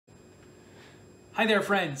Hi there,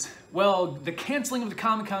 friends. Well, the canceling of the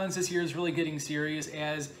Comic-Cons this year is really getting serious,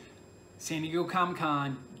 as San Diego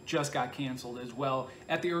Comic-Con just got canceled as well.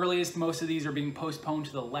 At the earliest, most of these are being postponed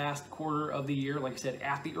to the last quarter of the year, like I said,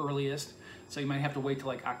 at the earliest. So you might have to wait till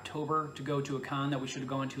like October to go to a con that we should have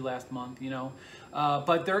gone to last month, you know.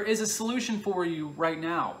 But there is a solution for you right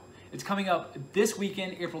now. It's coming up this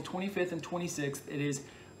weekend, April 25th and 26th. It is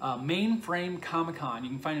Mainframe Comic-Con. You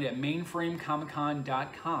can find it at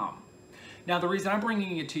mainframecomiccon.com. Now, the reason I'm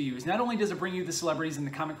bringing it to you is not only does it bring you the celebrities and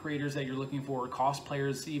the comic creators that you're looking for,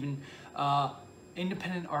 cosplayers, even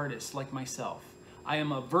independent artists like myself. I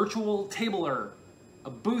am a virtual tabler, a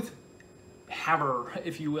booth haver,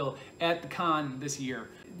 if you will, at the con this year.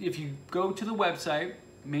 If you go to the website,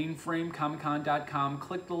 mainframecomiccon.com,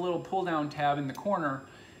 click the little pull-down tab in the corner,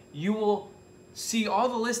 you will see all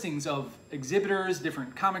the listings of exhibitors,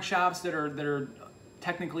 different comic shops that are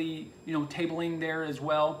technically, you know, tabling there as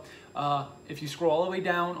well. If you scroll all the way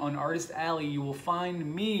down on Artist Alley, you will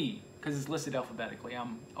find me, because it's listed alphabetically.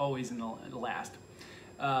 I'm always in the last.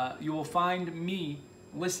 You will find me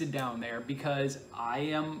listed down there because I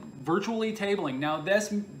am virtually tabling. Now, this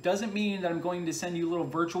doesn't mean that I'm going to send you little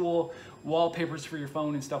virtual wallpapers for your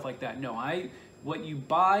phone and stuff like that. No, what you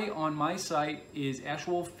buy on my site is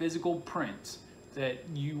actual physical prints that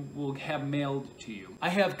you will have mailed to you. I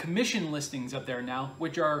have commission listings up there now,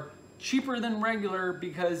 which are cheaper than regular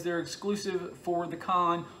because they're exclusive for the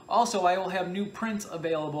con. Also, I will have new prints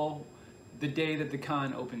available the day that the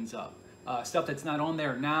con opens up. Stuff that's not on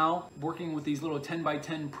there now, working with these little 10 by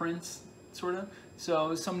 10 prints, sort of.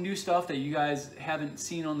 So some new stuff that you guys haven't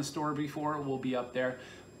seen on the store before will be up there.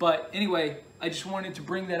 But anyway, I just wanted to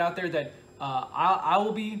bring that out there that I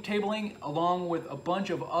will be tabling along with a bunch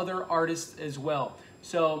of other artists as well.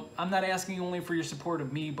 So I'm not asking only for your support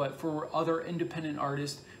of me, but for other independent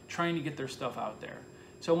artists trying to get their stuff out there.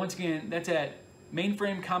 So once again, that's at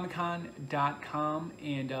mainframecomiccon.com,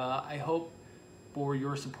 and I hope for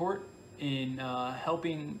your support in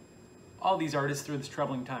helping all these artists through this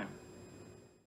troubling time.